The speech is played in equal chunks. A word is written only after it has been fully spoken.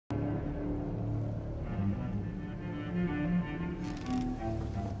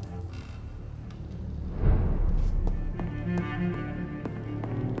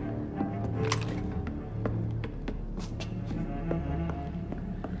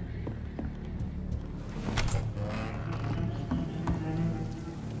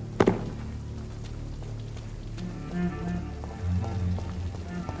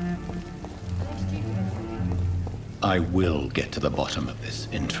I will get to the bottom of this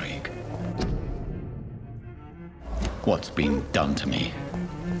intrigue. What's been done to me,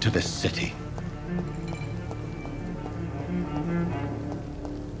 to this city?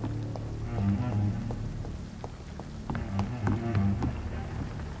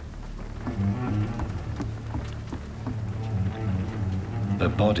 The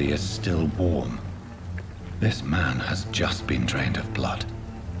body is still warm. This man has just been drained of blood.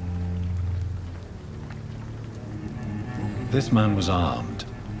 This man was armed.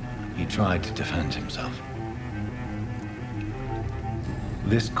 He tried to defend himself.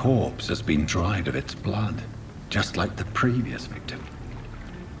 This corpse has been dried of its blood, just like the previous victim.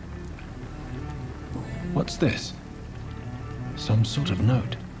 What's this? Some sort of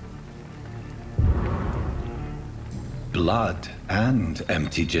note. Blood and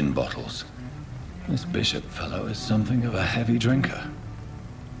empty gin bottles. This bishop fellow is something of a heavy drinker.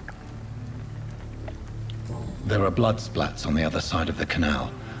 There are blood splats on the other side of the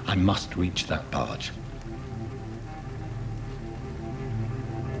canal. I must reach that barge.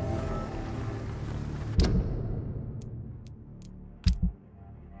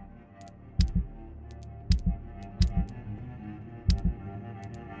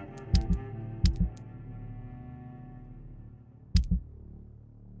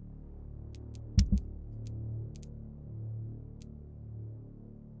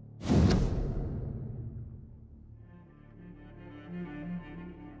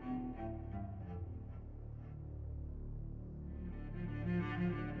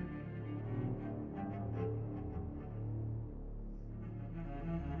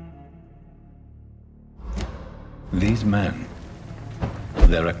 These men,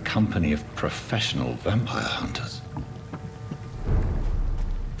 they're a company of professional vampire hunters.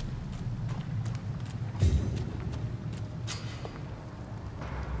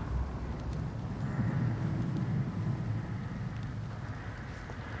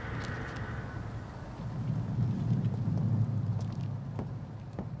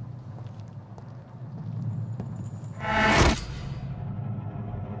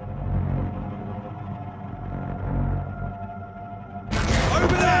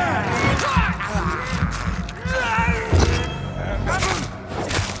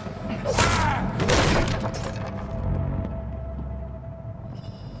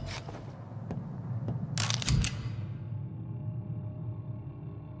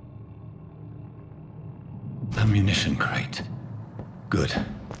 Ammunition crate. Good.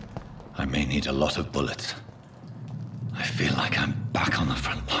 I may need a lot of bullets. I feel like I'm back on the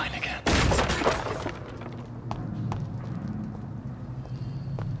front line again.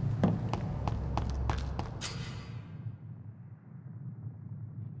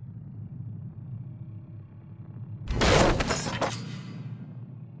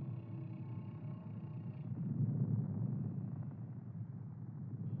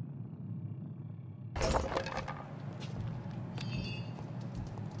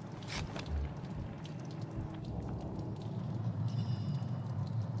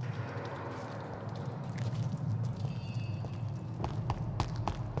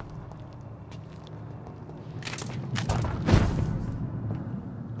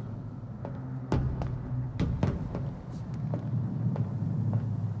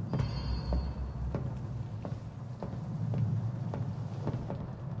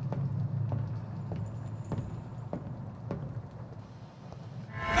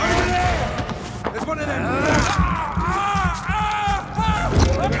 One of them!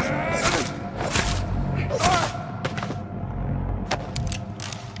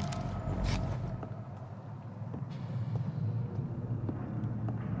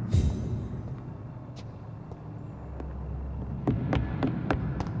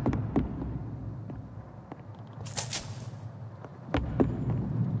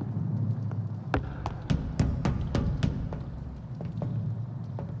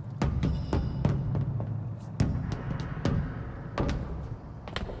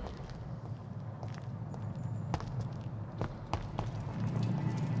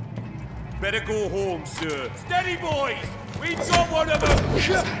 Better go home, sir. Steady, boys! We've got one of them!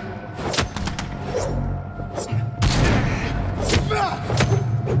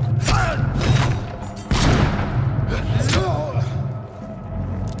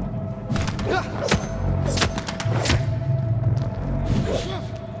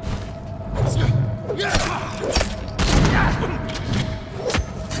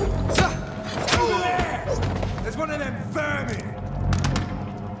 There's one of them vermin!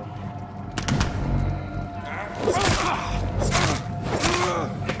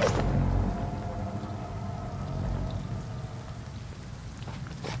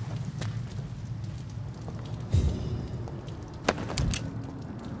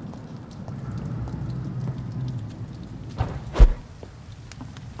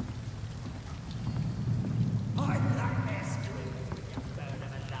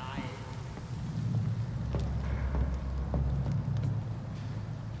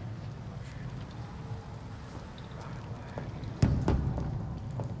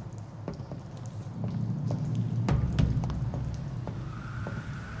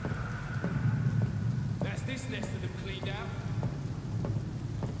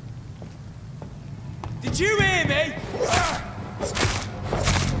 Did you hear me?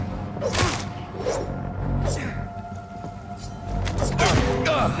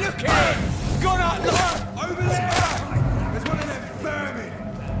 Look at it! Gone up there! Over there! There's one of them vermin!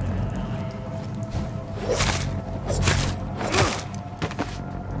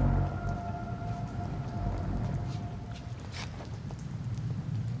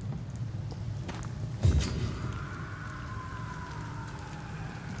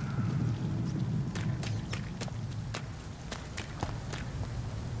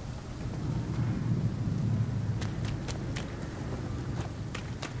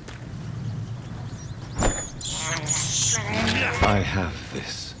 I have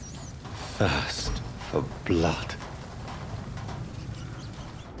this thirst for blood.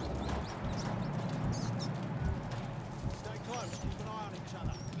 Stay close, keep an eye on each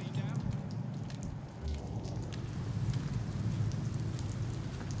other. Lean down.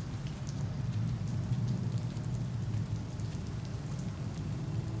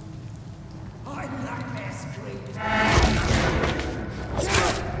 I like this creep.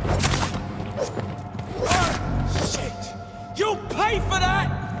 Shit! You'll pay for that!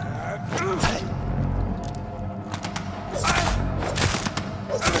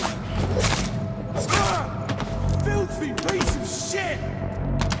 Filthy piece of shit!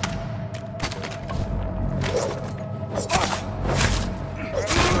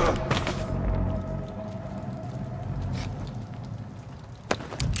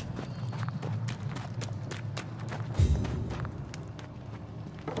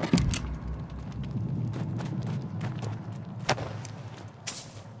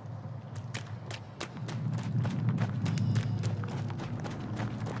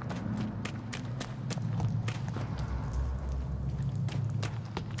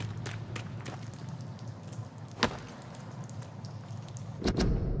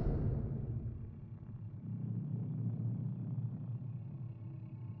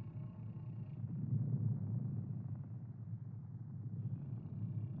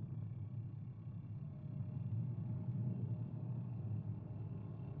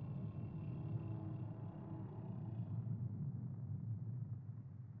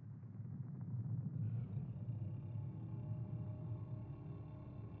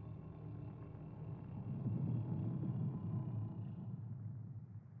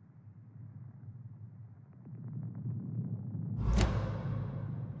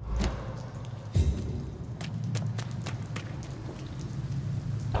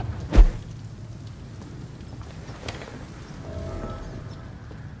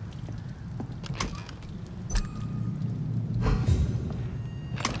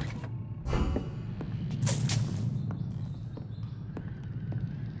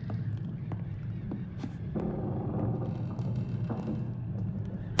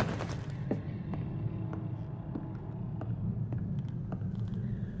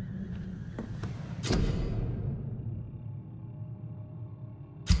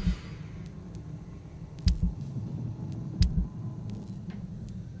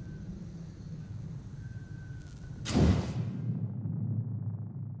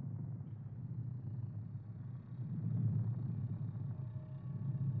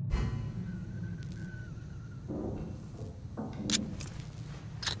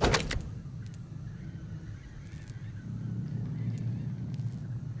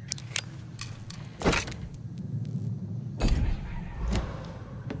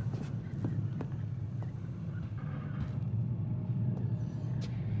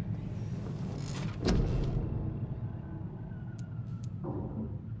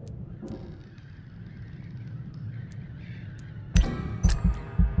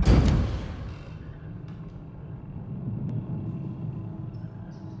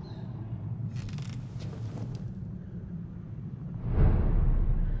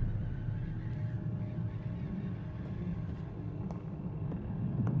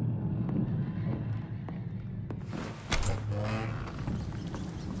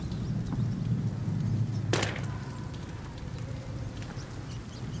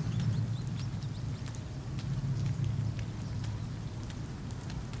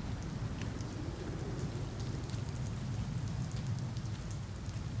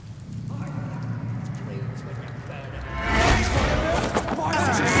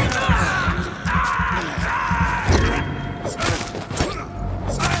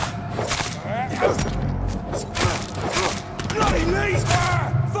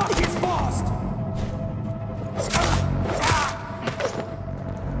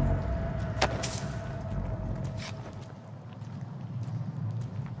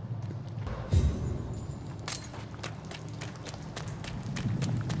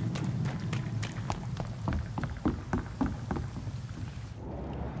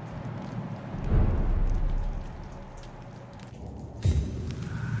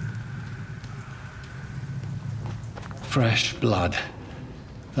 fresh blood.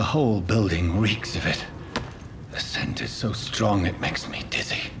 The whole building reeks of it. The scent is so strong it makes me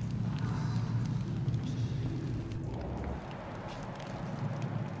dizzy.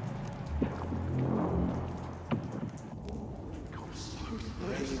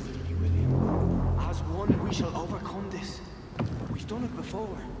 As one, we shall overcome this. We've done it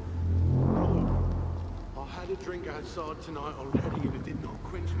before. I had a drink outside tonight already and it did not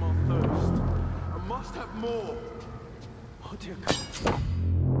quench my thirst. I must have more. Oh dear God.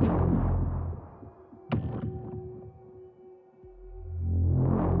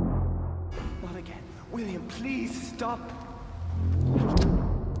 Not again. William, please stop.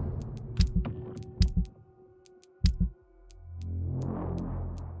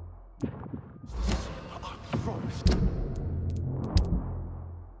 I promise.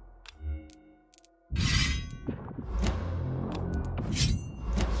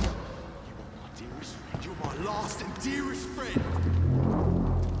 You're my last and dearest friend.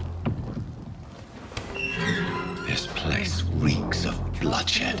 This place reeks of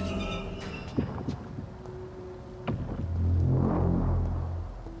bloodshed.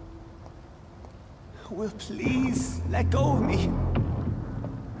 Will, please let go of me.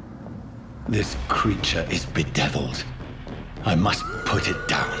 This creature is bedeviled. I must put it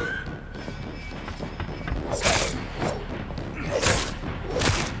down.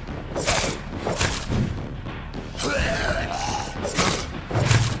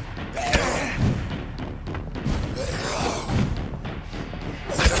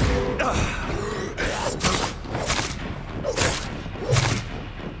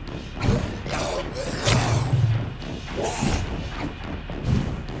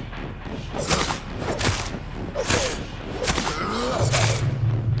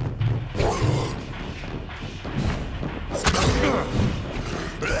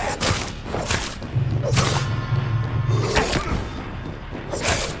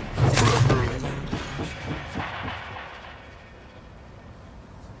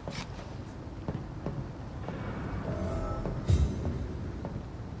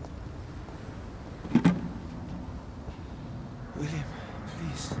 William,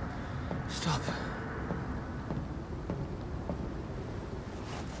 please, stop.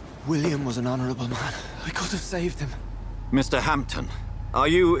 William was an honorable man. I could have saved him. Mr. Hampton, are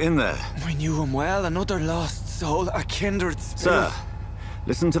you in there? I knew him well, another lost soul, a kindred spirit. Sir,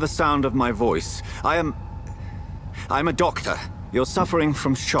 listen to the sound of my voice. I'm a doctor. You're suffering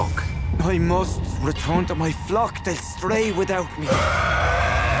from shock. I must return to my flock. They'll stray without me.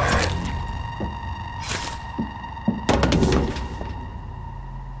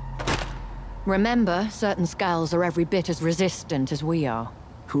 Remember, certain skulls are every bit as resistant as we are.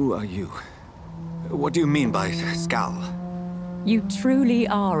 Who are you? What do you mean by Skal? You truly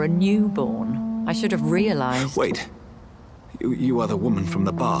are a newborn. I should have realized. Wait. You are the woman from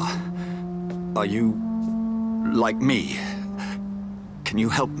the bar. Are you like me? Can you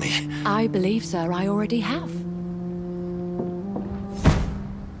help me? I believe, sir, I already have.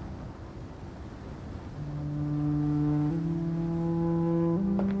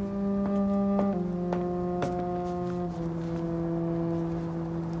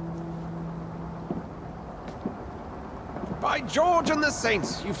 By George and the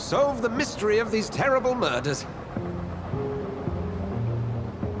Saints, you've solved the mystery of these terrible murders.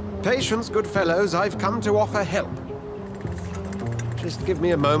 Patience, good fellows, I've come to offer help. Just give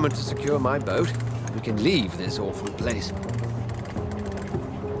me a moment to secure my boat. We can leave this awful place.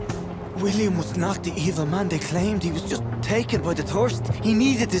 William was not the evil man they claimed. He was just taken by the thirst. He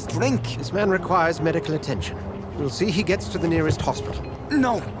needed his drink. This man requires medical attention. We'll see he gets to the nearest hospital.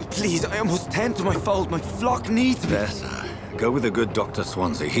 No, please, I must tend to my fold. My flock needs me. There, sir. Go with the good Dr.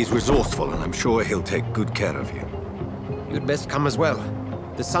 Swansea. He's resourceful, and I'm sure he'll take good care of you. You'd best come as well.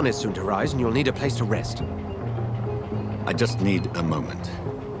 The sun is soon to rise, and you'll need a place to rest. I just need a moment.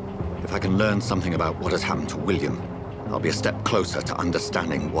 If I can learn something about what has happened to William, I'll be a step closer to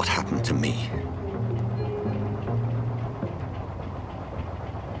understanding what happened to me.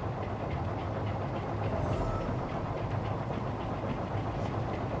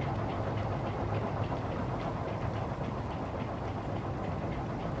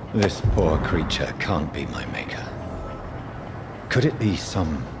 This poor creature can't be my maker. Could it be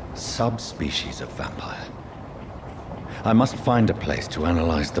some subspecies of vampire? I must find a place to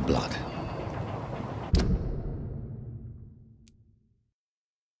analyze the blood.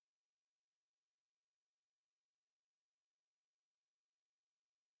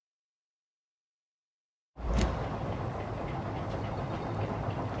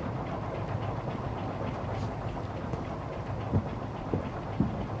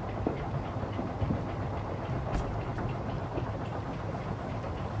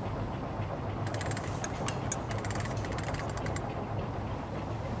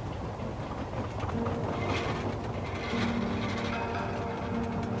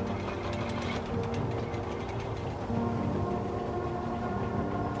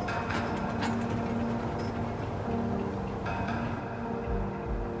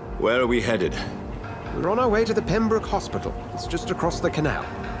 Where are we headed? We're on our way to the Pembroke Hospital. It's just across the canal.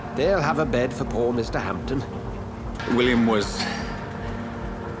 They'll have a bed for poor Mr. Hampton. William was...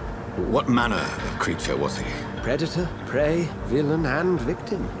 What manner of creature was he? Predator, prey, villain, and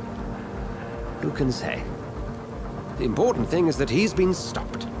victim. Who can say? The important thing is that he's been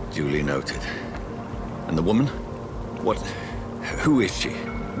stopped. Duly noted. And the woman? What... who is she?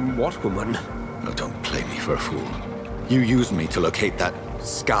 What woman? Oh, don't play me for a fool. You used me to locate that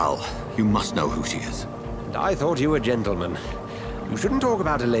skull. You must know who she is. And I thought you a gentleman. You shouldn't talk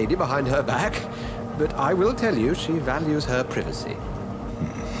about a lady behind her back, but I will tell you she values her privacy.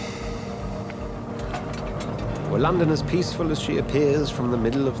 Were London as peaceful as she appears from the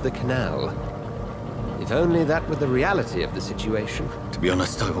middle of the canal? If only that were the reality of the situation. To be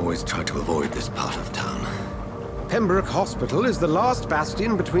honest, I've always tried to avoid this part of town. Pembroke Hospital is the last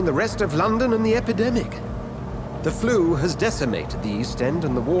bastion between the rest of London and the epidemic. The flu has decimated the East End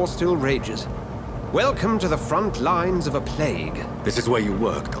and the war still rages. Welcome to the front lines of a plague. This is where you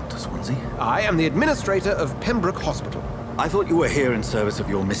work, Dr. Swansea? I am the administrator of Pembroke Hospital. I thought you were here in service of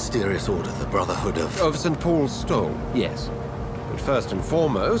your mysterious order, the Brotherhood of... Of St. Paul's Stole, yes. But first and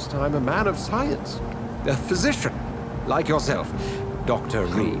foremost, I'm a man of science. A physician, like yourself, Dr.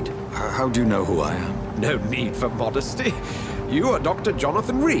 Reed. How do you know who I am? No need for modesty. You are Dr.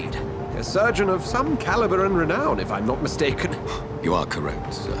 Jonathan Reed, a surgeon of some caliber and renown, if I'm not mistaken. You are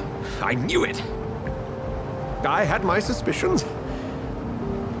correct, sir. I knew it. I had my suspicions.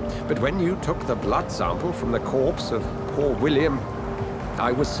 But when you took the blood sample from the corpse of poor William,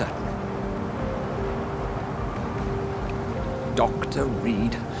 I was certain. Dr.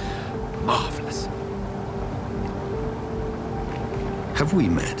 Reed. Marvelous. Have we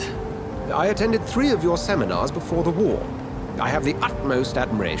met? I attended 3 of your seminars before the war. I have the utmost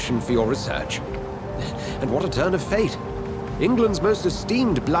admiration for your research. And what a turn of fate. England's most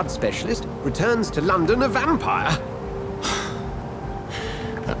esteemed blood specialist returns to London a vampire.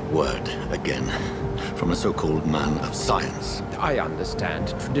 That word, again. From a so-called man of science. I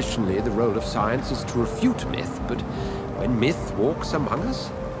understand. Traditionally, the role of science is to refute myth, but when myth walks among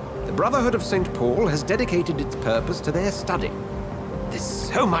us, the Brotherhood of St. Paul has dedicated its purpose to their study. There's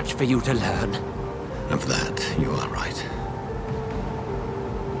so much for you to learn. Of that, you are right.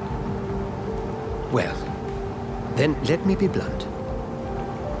 Well, then let me be blunt.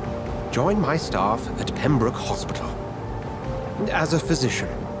 Join my staff at Pembroke Hospital. As a physician.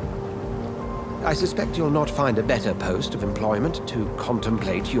 I suspect you'll not find a better post of employment to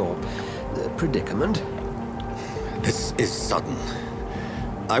contemplate your predicament. This is sudden.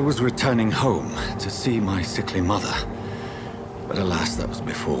 I was returning home to see my sickly mother. But alas, that was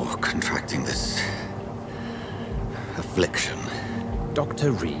before contracting this... affliction.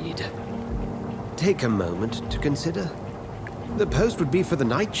 Dr. Reed, take a moment to consider. The post would be for the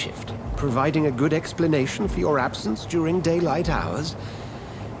night shift, providing a good explanation for your absence during daylight hours.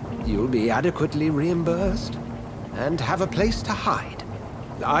 You'll be adequately reimbursed, and have a place to hide.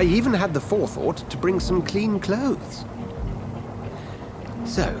 I even had the forethought to bring some clean clothes.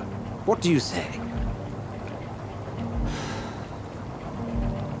 So, what do you say?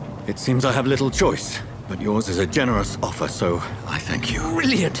 It seems I have little choice, but yours is a generous offer, so I thank you.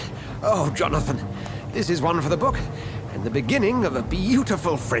 Brilliant! Oh, Jonathan, this is one for the book, and the beginning of a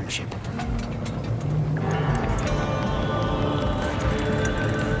beautiful friendship.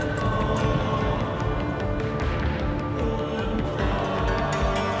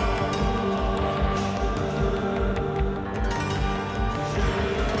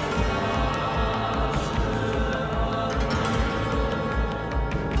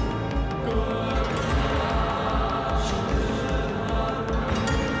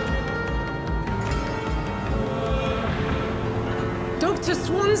 Dr.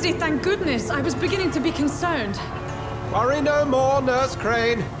 Swansea, thank goodness. I was beginning to be concerned. Worry no more, Nurse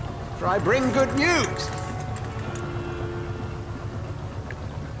Crane, for I bring good news.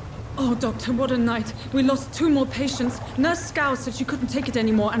 Oh, Doctor, what a night. We lost 2 more patients. Nurse Scow said she couldn't take it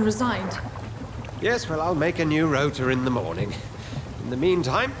anymore and resigned. Yes, well, I'll make a new rota in the morning. In the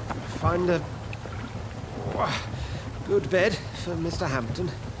meantime, find a good bed for Mr. Hampton.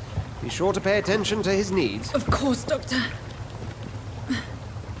 Be sure to pay attention to his needs. Of course, Doctor.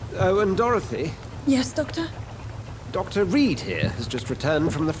 Oh, and Dorothy? Yes, Doctor? Dr. Reed here has just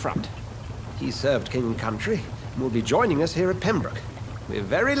returned from the front. He served King and Country and will be joining us here at Pembroke. We're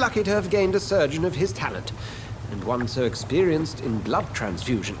very lucky to have gained a surgeon of his talent, and one so experienced in blood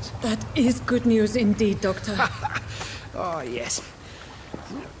transfusions. That is good news indeed, Doctor. Oh, yes.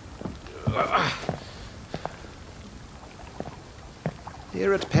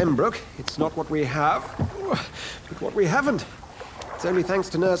 Here at Pembroke, it's not what we have, but what we haven't. It's only thanks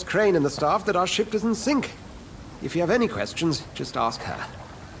to Nurse Crane and the staff that our ship doesn't sink. If you have any questions, just ask her.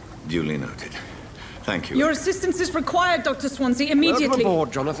 Duly noted. Thank you. Your assistance is required, Dr. Swansea, immediately. Welcome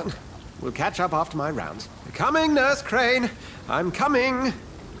aboard, Jonathan. We'll catch up after my rounds. Coming, Nurse Crane. I'm coming.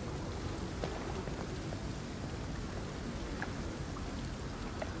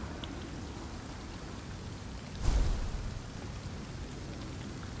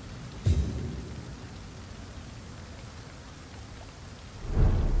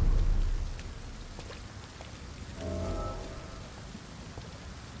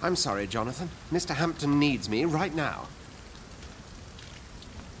 I'm sorry, Jonathan. Mr. Hampton needs me right now.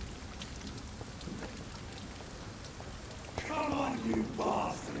 Come on, you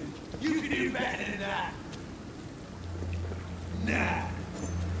bastard! You can do better than that!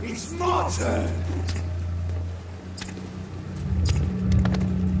 Nah, it's my turn!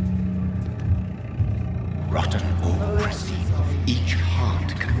 Rotten or crusty, each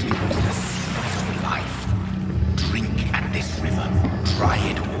heart contains the seed of life. Drink at this river, try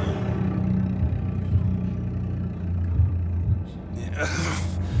it all.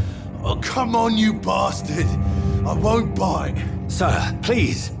 Oh, come on, you bastard! I won't bite! Sir,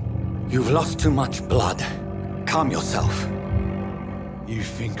 please. You've lost too much blood. Calm yourself. You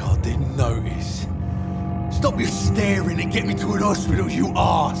think I didn't notice? Stop your staring and get me to an hospital, you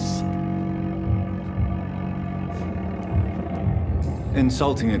arse!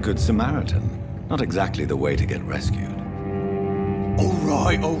 Insulting a good Samaritan. Not exactly the way to get rescued.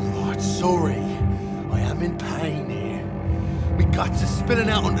 Alright, sorry. I am in pain here. Me guts are spilling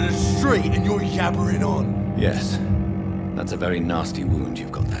out onto the street and you're yabbering on. Yes. That's a very nasty wound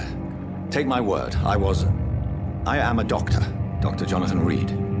you've got there. Take my word, I am a doctor. Dr. Jonathan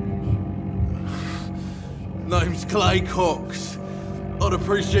Reed. Name's Clay Cox. I'd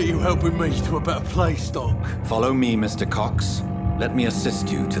appreciate you helping me to a better place, Doc. Follow me, Mr. Cox. Let me assist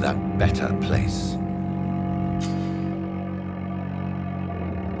you to that better place.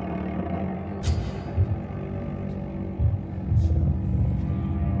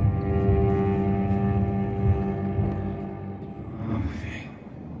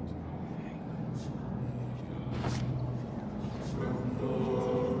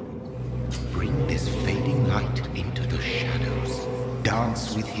 Bring this fading light into the shadows.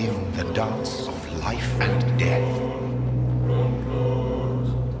 Dance with him the dance of life and death.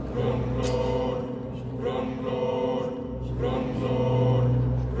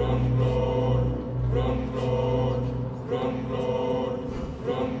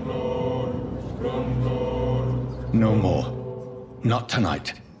 No more. Not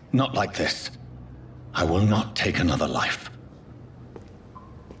tonight. Not like this. I will not take another life.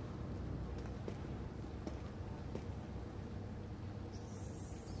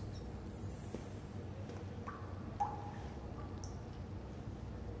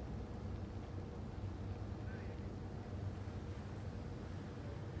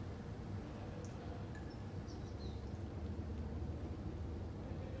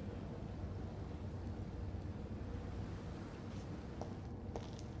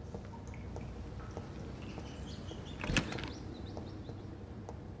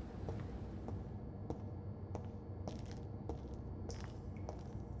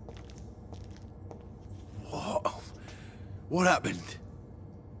 What happened?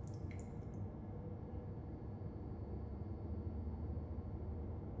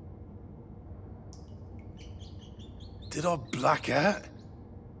 Did I black out?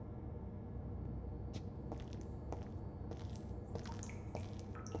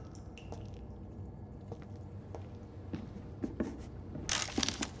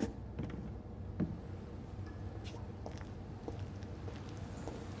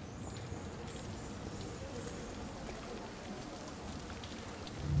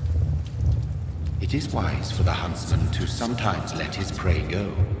 It is wise for the huntsman to sometimes let his prey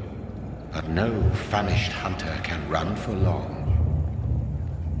go, but no famished hunter can run for long.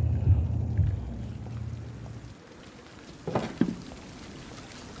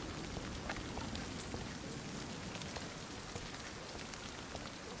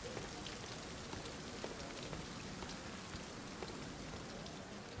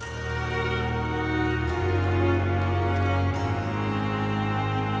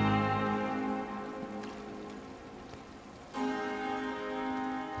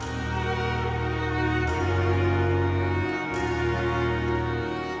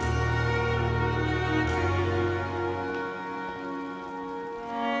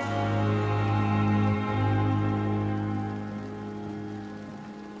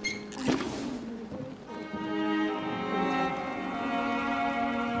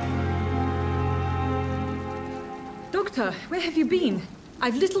 Doctor, where have you been?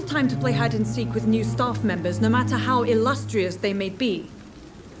 I've little time to play hide and seek with new staff members, no matter how illustrious they may be.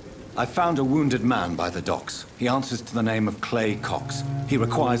 I found a wounded man by the docks. He answers to the name of Clay Cox. He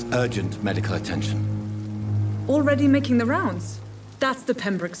requires urgent medical attention. Already making the rounds? That's the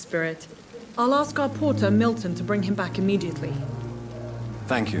Pembroke spirit. I'll ask our porter, Milton, to bring him back immediately.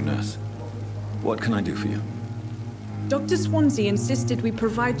 Thank you, nurse. What can I do for you? Dr. Swansea insisted we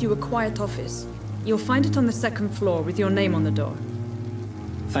provide you a quiet office. You'll find it on the second floor with your name on the door.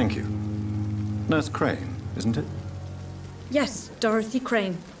 Thank you. Nurse Crane, isn't it? Yes, Dorothy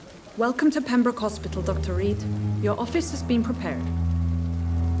Crane. Welcome to Pembroke Hospital, Dr. Reed. Your office has been prepared.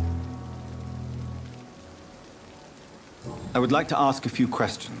 I would like to ask a few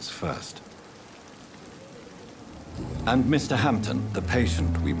questions first. And Mr. Hampton, the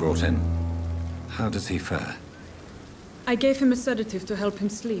patient we brought in, how does he fare? I gave him a sedative to help him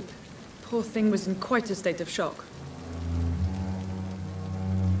sleep. Poor thing was in quite a state of shock.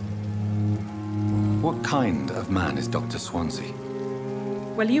 What kind of man is Dr. Swansea?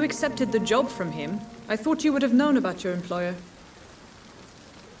 Well, you accepted the job from him. I thought you would have known about your employer.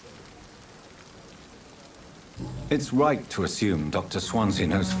 It's right to assume Dr. Swansea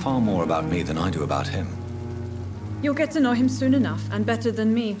knows far more about me than I do about him. You'll get to know him soon enough, and better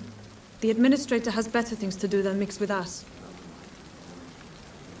than me. The administrator has better things to do than mix with us.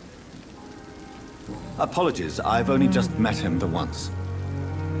 Apologies, I've only just met him the once.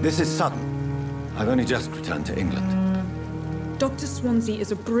 This is sudden. I've only just returned to England. Dr. Swansea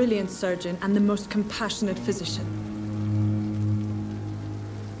is a brilliant surgeon and the most compassionate physician.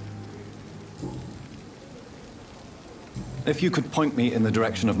 If you could point me in the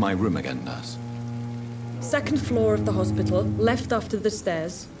direction of my room again, nurse. Second floor of the hospital, left after the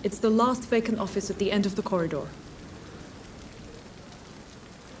stairs. It's the last vacant office at the end of the corridor.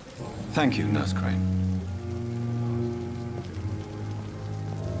 Thank you, Nurse Crane.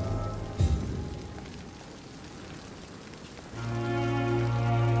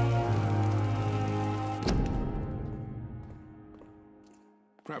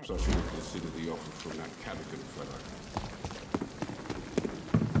 Perhaps I should have considered the offer from that Cadogan fellow.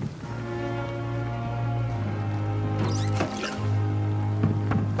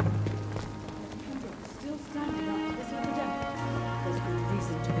 Still standing after this epidemic. There's good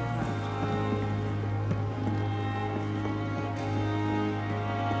reason to be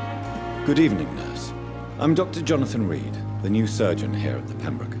proud. Good evening, nurse. I'm Dr. Jonathan Reed, the new surgeon here at the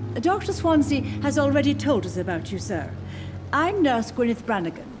Pembroke. Dr. Swansea has already told us about you, sir. I'm Nurse Gwyneth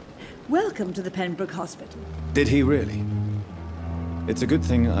Brannigan. Welcome to the Pembroke Hospital. Did he really? It's a good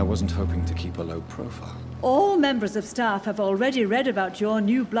thing I wasn't hoping to keep a low profile. All members of staff have already read about your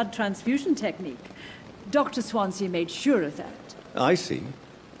new blood transfusion technique. Dr. Swansea made sure of that. I see.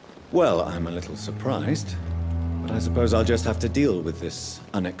 Well, I'm a little surprised, but I suppose I'll just have to deal with this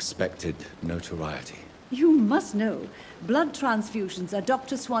unexpected notoriety. You must know, blood transfusions are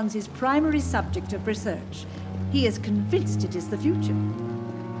Dr. Swansea's primary subject of research. He is convinced it is the future.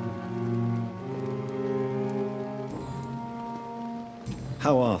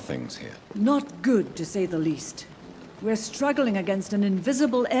 How are things here? Not good, to say the least. We're struggling against an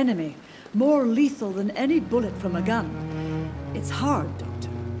invisible enemy, more lethal than any bullet from a gun. It's hard, Doctor.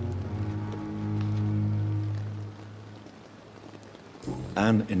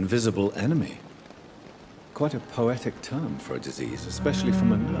 An invisible enemy? Quite a poetic term for a disease, especially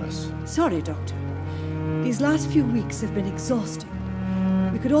from a nurse. Sorry, Doctor. These last few weeks have been exhausting.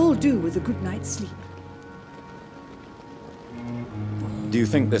 We could all do with a good night's sleep. Do you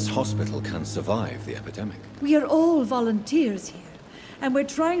think this hospital can survive the epidemic? We are all volunteers here, and we're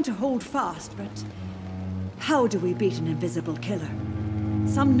trying to hold fast, but how do we beat an invisible killer?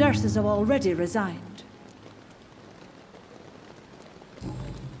 Some nurses have already resigned.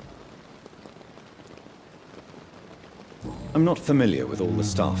 I'm not familiar with all the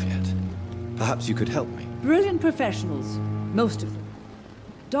staff yet. Perhaps you could help me. Brilliant professionals, most of them.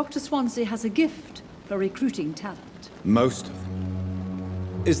 Dr. Swansea has a gift for recruiting talent. Most of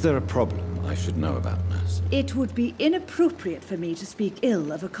them? Is there a problem I should know about, nurse? It would be inappropriate for me to speak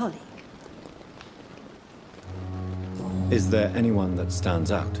ill of a colleague. Is there anyone that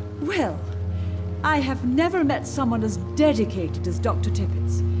stands out? Well, I have never met someone as dedicated as Dr.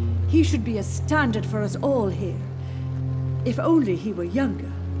 Tippett. He should be a standard for us all here. If only he were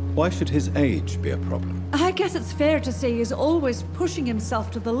younger. Why should his age be a problem? I guess it's fair to say he's always pushing himself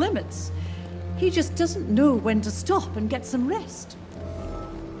to the limits. He just doesn't know when to stop and get some rest.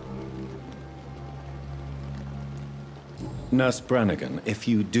 Nurse Brannigan, if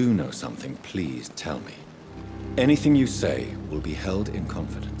you do know something, please tell me. Anything you say will be held in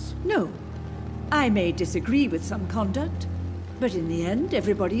confidence. No. I may disagree with some conduct, but in the end,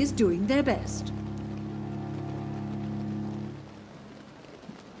 everybody is doing their best.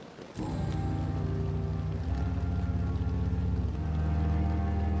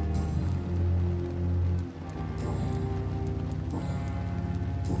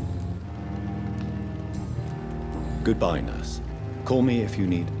 Goodbye, nurse. Call me if you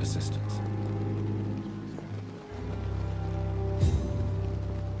need assistance.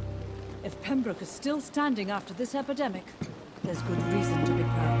 If Pembroke is still standing after this epidemic, there's good reason to be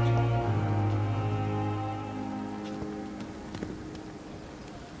proud.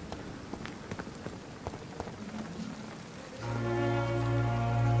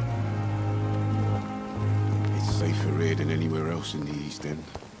 It's safer here than anywhere else in the East End.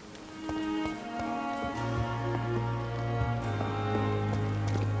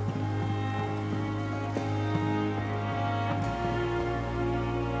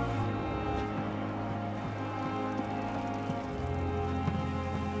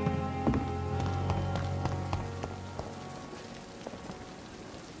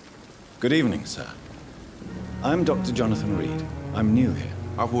 Good evening, sir. I'm Dr. Jonathan Reed. I'm new here.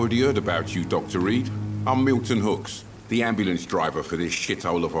 I've already heard about you, Dr. Reed. I'm Milton Hooks, the ambulance driver for this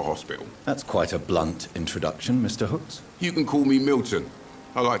shithole of a hospital. That's quite a blunt introduction, Mr. Hooks. You can call me Milton.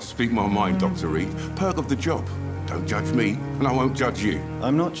 I like to speak my mind, Dr. Reed. Perk of the job. Don't judge me, and I won't judge you.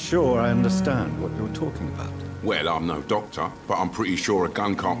 I'm not sure I understand what you're talking about. Well, I'm no doctor, but I'm pretty sure a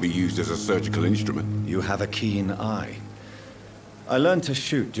gun can't be used as a surgical instrument. You have a keen eye. I learned to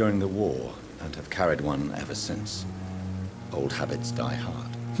shoot during the war, and have carried one ever since. Old habits die hard.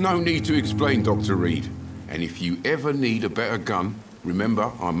 No need to explain, Dr. Reed. And if you ever need a better gun, remember,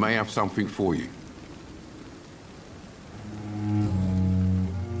 I may have something for you.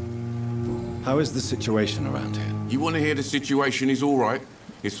 How is the situation around here? You want to hear the situation is all right?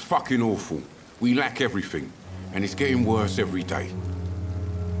 It's fucking awful. We lack everything, and it's getting worse every day.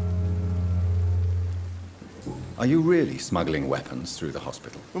 Are you really smuggling weapons through the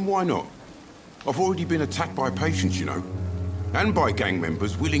hospital? And why not? I've already been attacked by patients, you know. And by gang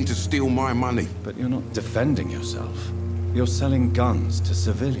members willing to steal my money. But you're not defending yourself. You're selling guns to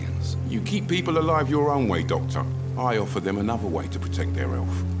civilians. You keep people alive your own way, Doctor. I offer them another way to protect their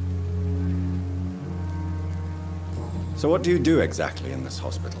health. So what do you do exactly in this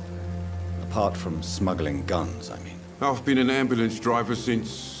hospital? Apart from smuggling guns, I mean. I've been an ambulance driver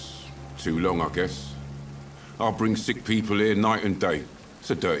since... too long, I guess. I'll bring sick people here night and day.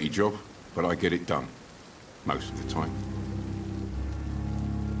 It's a dirty job, but I get it done. Most of the time.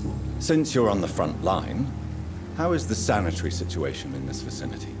 Since you're on the front line, how is the sanitary situation in this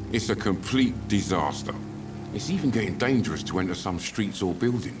vicinity? It's a complete disaster. It's even getting dangerous to enter some streets or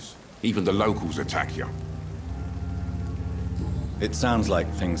buildings. Even the locals attack you. It sounds like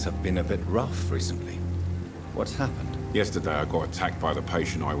things have been a bit rough recently. What's happened? Yesterday I got attacked by the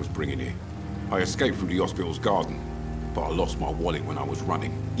patient I was bringing here. I escaped through the hospital's garden, but I lost my wallet when I was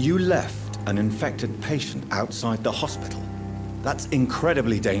running. You left an infected patient outside the hospital? That's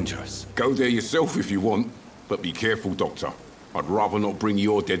incredibly dangerous. Go there yourself if you want, but be careful, Doctor. I'd rather not bring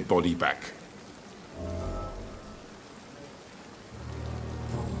your dead body back.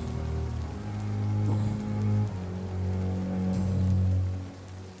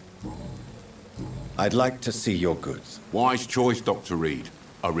 I'd like to see your goods. Wise choice, Dr. Reed.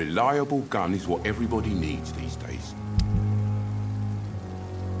 A reliable gun is what everybody needs these days.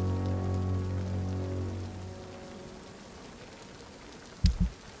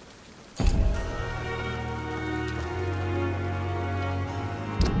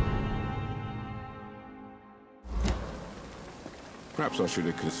 Perhaps I should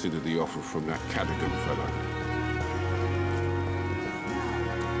have considered the offer from that Cadogan fellow.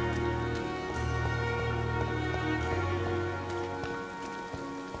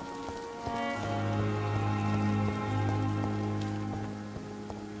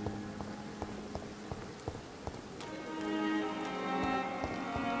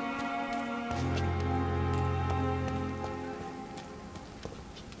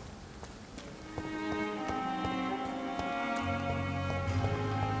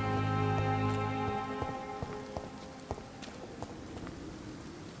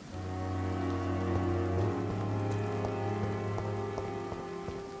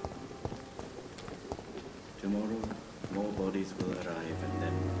 Tomorrow, more bodies will arrive and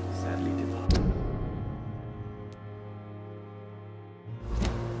then sadly depart.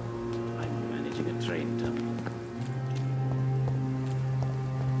 I'm managing a train tunnel.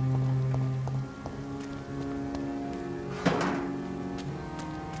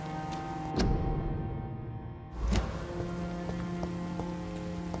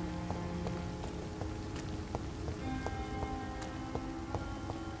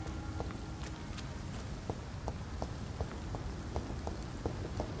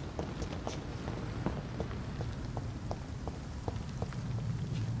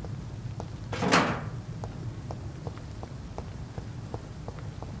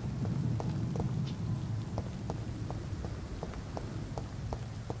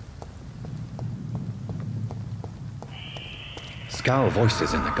 Skull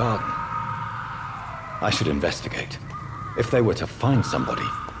voices in the garden. I should investigate. If they were to find somebody...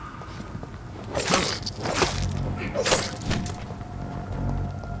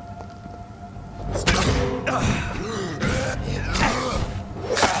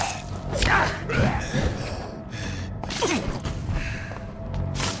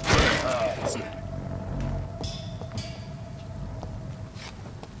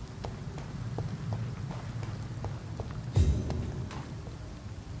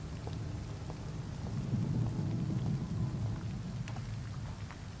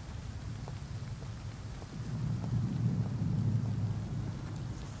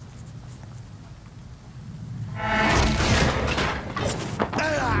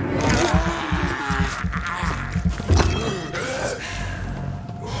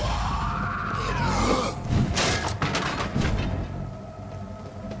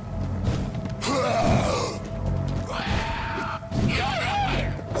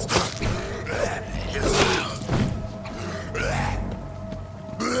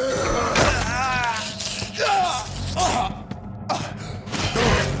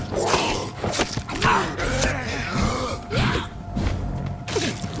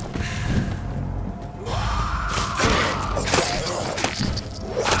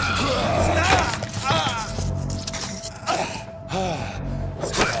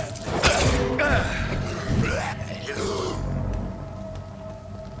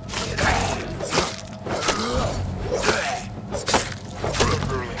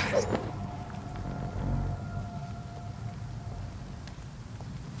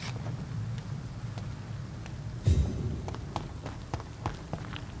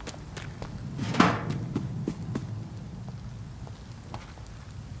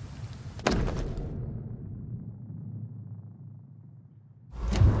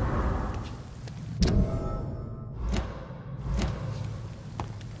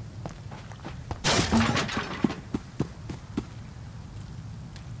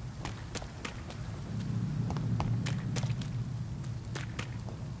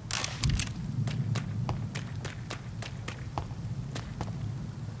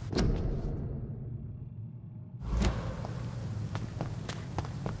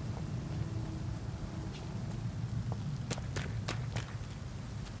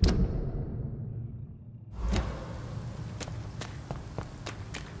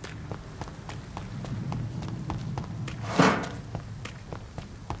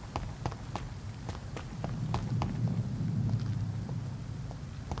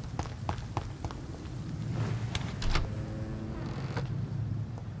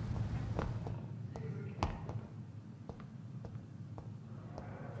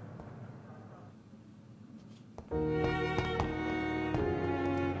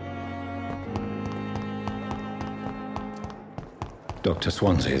 Dr.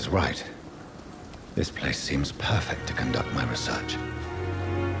 Swansea is right. This place seems perfect to conduct my research.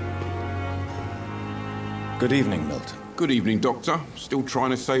 Good evening, Milton. Good evening, Doctor. Still trying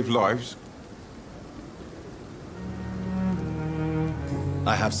to save lives?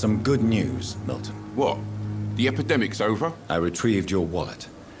 I have some good news, Milton. What? The epidemic's over? I retrieved your wallet,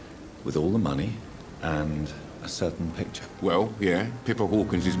 with all the money and a certain picture. Well, yeah, Pippa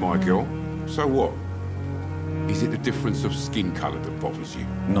Hawkins is my girl. So what? Is it the difference of skin colour that bothers you?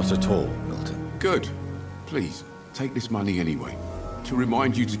 Not at all, Milton. Good. Please, take this money anyway. To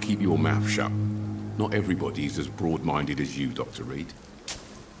remind you to keep your mouth shut. Not everybody is as broad-minded as you, Dr. Reed.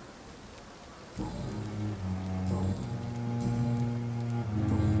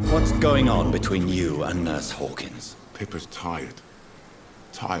 What's going on between you and Nurse Hawkins? Pippa's tired.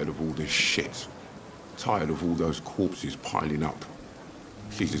 Tired of all this shit. Tired of all those corpses piling up.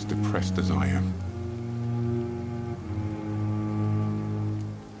 She's as depressed as I am.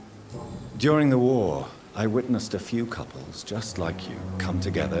 During the war, I witnessed a few couples just like you come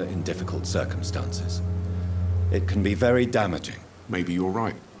together in difficult circumstances. It can be very damaging. Maybe you're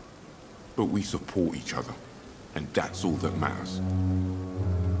right. But we support each other. And that's all that matters.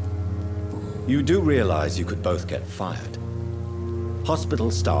 You do realize you could both get fired. Hospital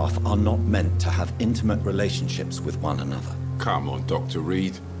staff are not meant to have intimate relationships with one another. Come on, Dr.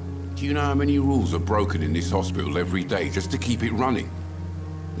 Reed. Do you know how many rules are broken in this hospital every day just to keep it running?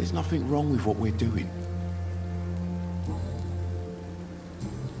 There's nothing wrong with what we're doing.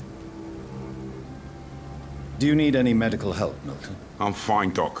 Do you need any medical help, Milton? I'm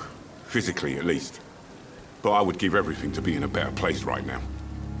fine, Doc. Physically, at least. But I would give everything to be in a better place right now.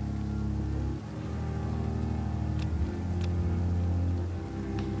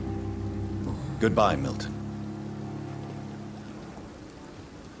 Goodbye, Milton.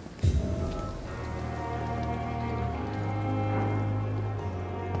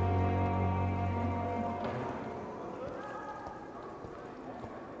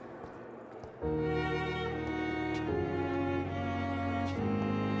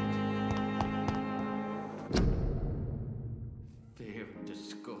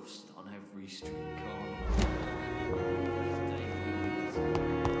 Disgust on every streetcar.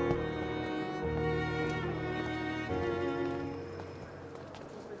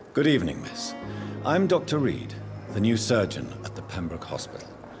 Good evening, miss. I'm Dr. Reed, the new surgeon at the Pembroke Hospital.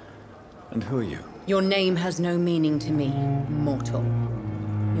 And who are you? Your name has no meaning to me, mortal.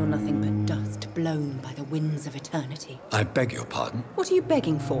 You're nothing but dust blown by the winds of eternity. I beg your pardon? What are you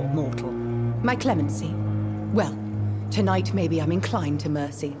begging for, mortal? My clemency? Well, tonight maybe I'm inclined to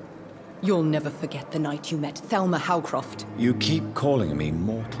mercy. You'll never forget the night you met Thelma Howcroft. You keep calling me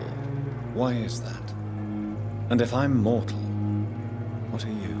mortal. Why is that? And if I'm mortal, what are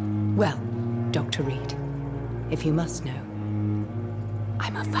you? Well, Dr. Reed, if you must know,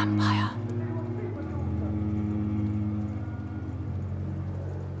 I'm a vampire.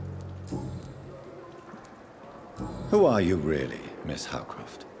 Who are you really, Miss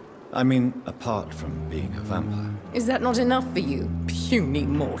Howcroft? I mean, apart from being a vampire. Is that not enough for you, puny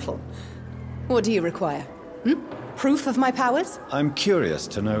mortal? What do you require? Proof of my powers? I'm curious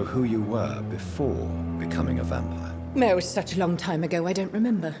to know who you were before becoming a vampire. No, it was such a long time ago, I don't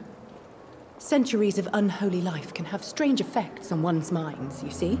remember. Centuries of unholy life can have strange effects on one's minds, you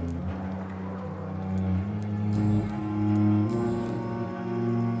see?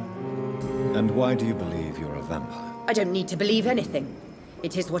 And why do you believe you're a vampire? I don't need to believe anything.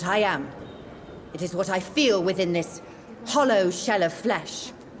 It is what I am. It is what I feel within this hollow shell of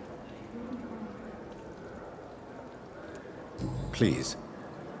flesh. Please,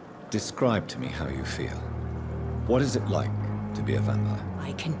 describe to me how you feel. What is it like to be a vampire?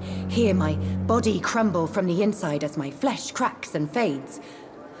 I can hear my body crumble from the inside as my flesh cracks and fades.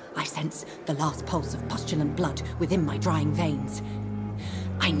 I sense the last pulse of pustulant blood within my drying veins.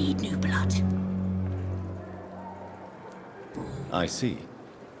 I need new blood. I see.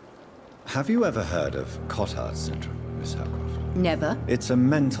 Have you ever heard of Cotard's syndrome, Miss Howcroft? Never. It's a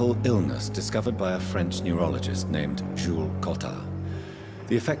mental illness discovered by a French neurologist named Jules Cotard.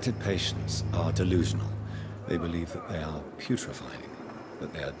 The affected patients are delusional. They believe that they are putrefying,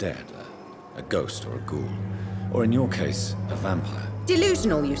 that they are dead, a ghost or a ghoul, or in your case, a vampire.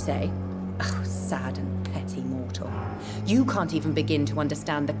 Delusional, you say? Oh, sad and petty mortal. You can't even begin to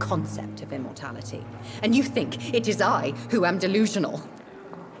understand the concept of immortality. And you think it is I who am delusional.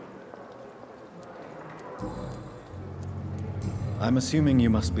 I'm assuming you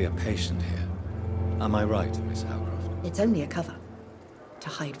must be a patient here. Am I right, Miss Howcroft? It's only a cover. To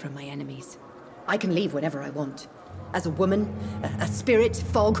hide from my enemies. I can leave whenever I want. As a woman, a spirit,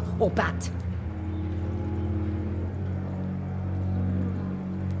 fog, or bat.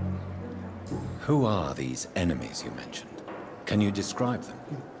 Who are these enemies you mentioned? Can you describe them?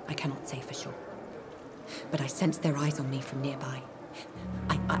 I cannot say for sure. But I sense their eyes on me from nearby.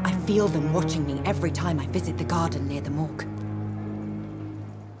 I feel them watching me every time I visit the garden near the morgue.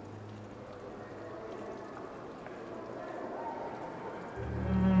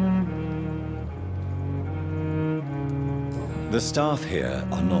 The staff here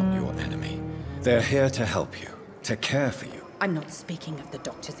are not your enemy. They're here to help you, to care for you. I'm not speaking of the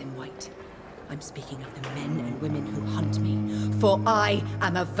doctors in white. I'm speaking of the men and women who hunt me. For I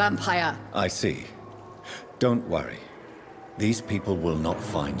am a vampire! I see. Don't worry. These people will not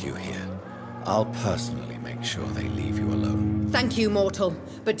find you here. I'll personally make sure they leave you alone. Thank you, mortal.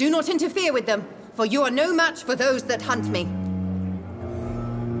 But do not interfere with them, for you are no match for those that hunt me.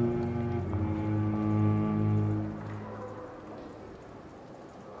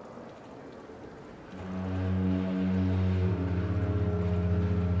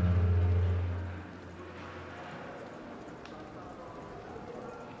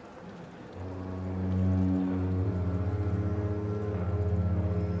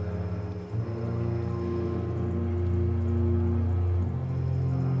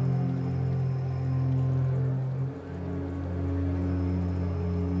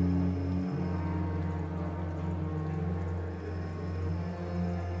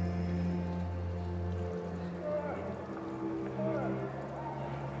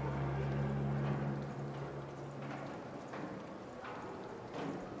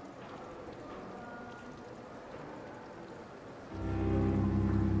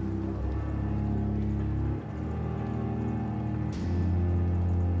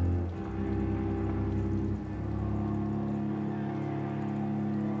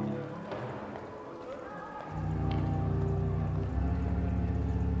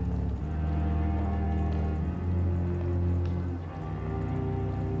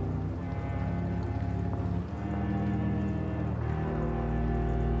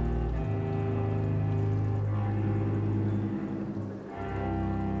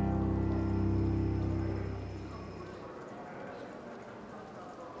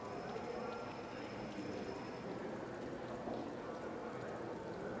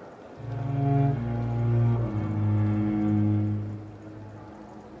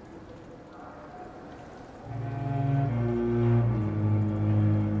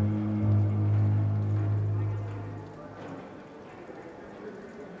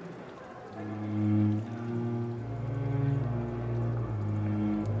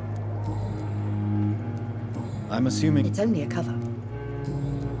 I'm assuming... It's only a cover.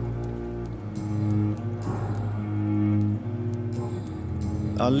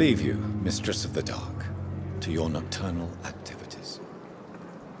 I'll leave you, Mistress of the Dark, to your nocturnal activities.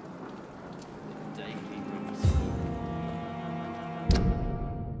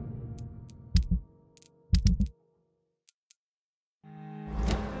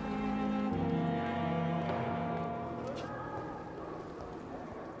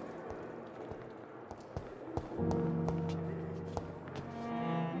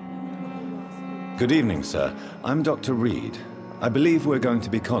 Good evening, sir. I'm Dr. Reed. I believe we're going to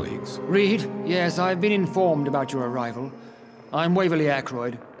be colleagues. Reed? Yes, I've been informed about your arrival. I'm Waverly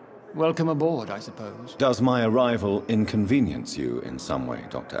Ackroyd. Welcome aboard, I suppose. Does my arrival inconvenience you in some way,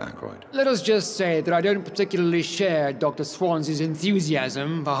 Dr. Ackroyd? Let us just say that I don't particularly share Dr. Swansea's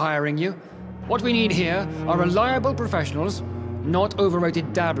enthusiasm for hiring you. What we need here are reliable professionals, not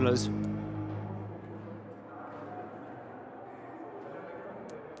overrated dabblers.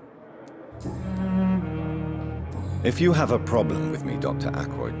 If you have a problem with me, Dr.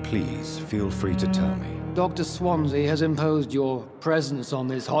 Ackroyd, please feel free to tell me. Dr. Swansea has imposed your presence on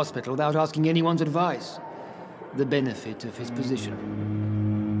this hospital without asking anyone's advice. The benefit of his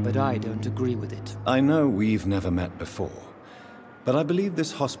position. But I don't agree with it. I know we've never met before, but I believe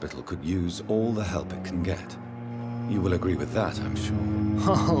this hospital could use all the help it can get. You will agree with that, I'm sure.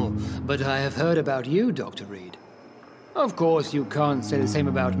 Oh, but I have heard about you, Dr. Reed. Of course, you can't say the same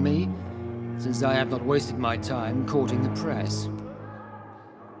about me, since I have not wasted my time courting the press.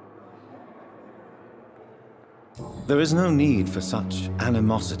 There is no need for such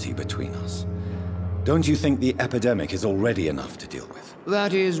animosity between us. Don't you think the epidemic is already enough to deal with?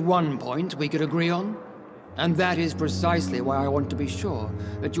 That is one point we could agree on. And that is precisely why I want to be sure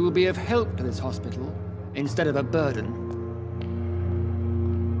that you will be of help to this hospital, instead of a burden.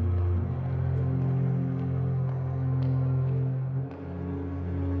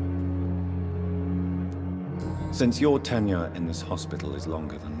 Since your tenure in this hospital is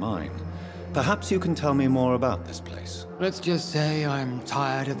longer than mine, perhaps you can tell me more about this place. Let's just say I'm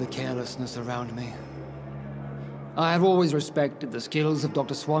tired of the carelessness around me. I have always respected the skills of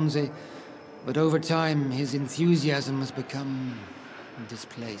Dr. Swansea, but over time his enthusiasm has become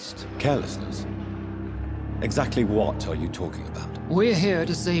displaced. Carelessness? Exactly what are you talking about? We're here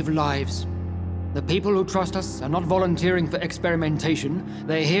to save lives. The people who trust us are not volunteering for experimentation.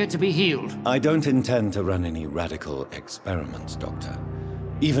 They're here to be healed. I don't intend to run any radical experiments, Doctor.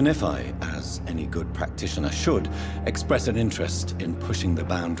 Even if I, as any good practitioner should, express an interest in pushing the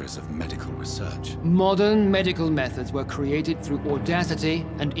boundaries of medical research. Modern medical methods were created through audacity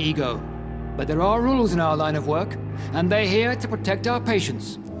and ego. But there are rules in our line of work, and they're here to protect our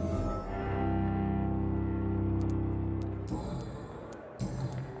patients.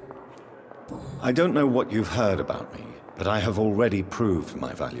 I don't know what you've heard about me, but I have already proved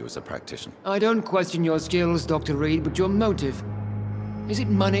my value as a practitioner. I don't question your skills, Dr. Reed, but your motive. Is it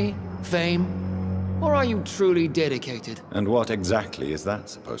money, fame, or are you truly dedicated? And what exactly is that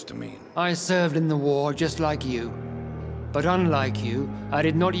supposed to mean? I served in the war just like you. But unlike you, I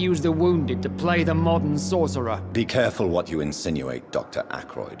did not use the wounded to play the modern sorcerer. Be careful what you insinuate, Dr.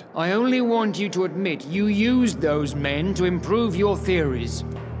 Ackroyd. I only want you to admit you used those men to improve your theories.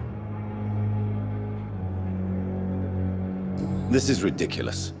 This is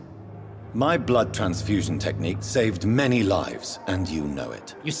ridiculous. My blood transfusion technique saved many lives, and you know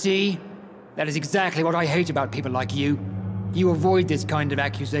it. You see? That is exactly what I hate about people like you. You avoid this kind of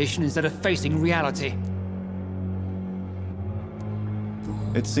accusation instead of facing reality.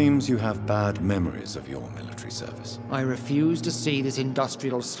 It seems you have bad memories of your military service. I refuse to see this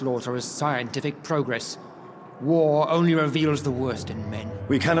industrial slaughter as scientific progress. War only reveals the worst in men.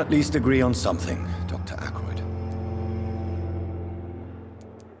 We can at least agree on something, Dr. Ackroyd.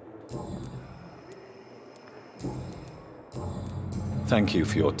 Thank you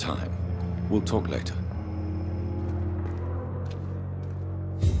for your time. We'll talk later.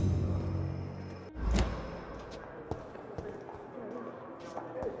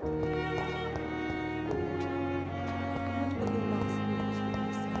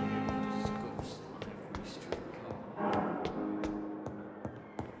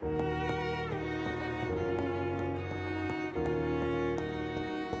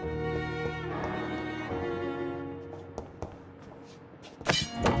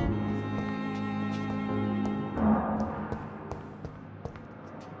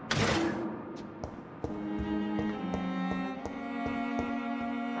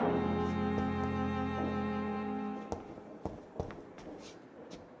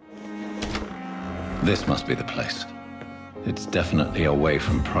 This must be the place. It's definitely away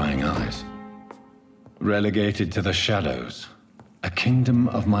from prying eyes. Relegated to the shadows. A kingdom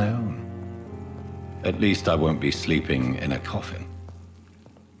of my own. At least I won't be sleeping in a coffin.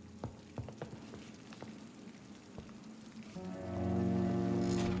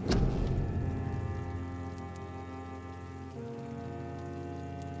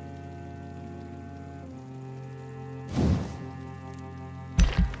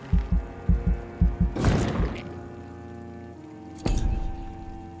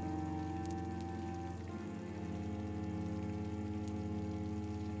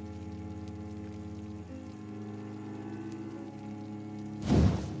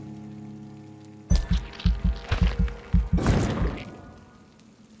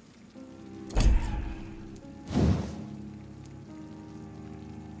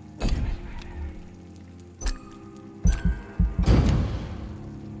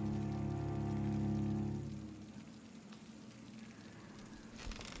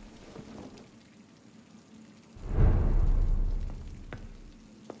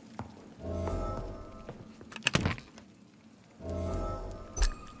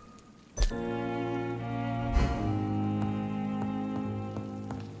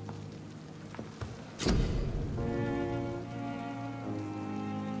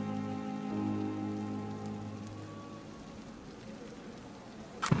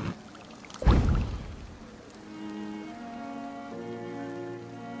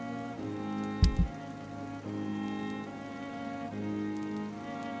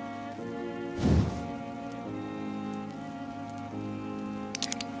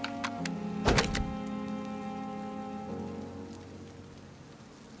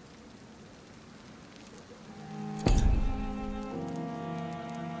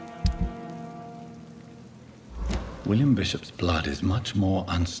 William Bishop's blood is much more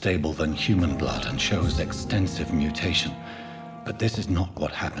unstable than human blood and shows extensive mutation. But this is not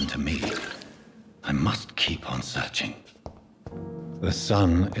what happened to me. I must keep on searching. The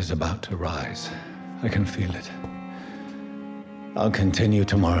sun is about to rise. I can feel it. I'll continue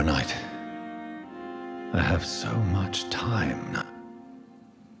tomorrow night. I have so much time now.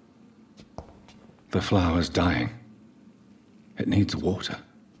 The flower's dying. It needs water.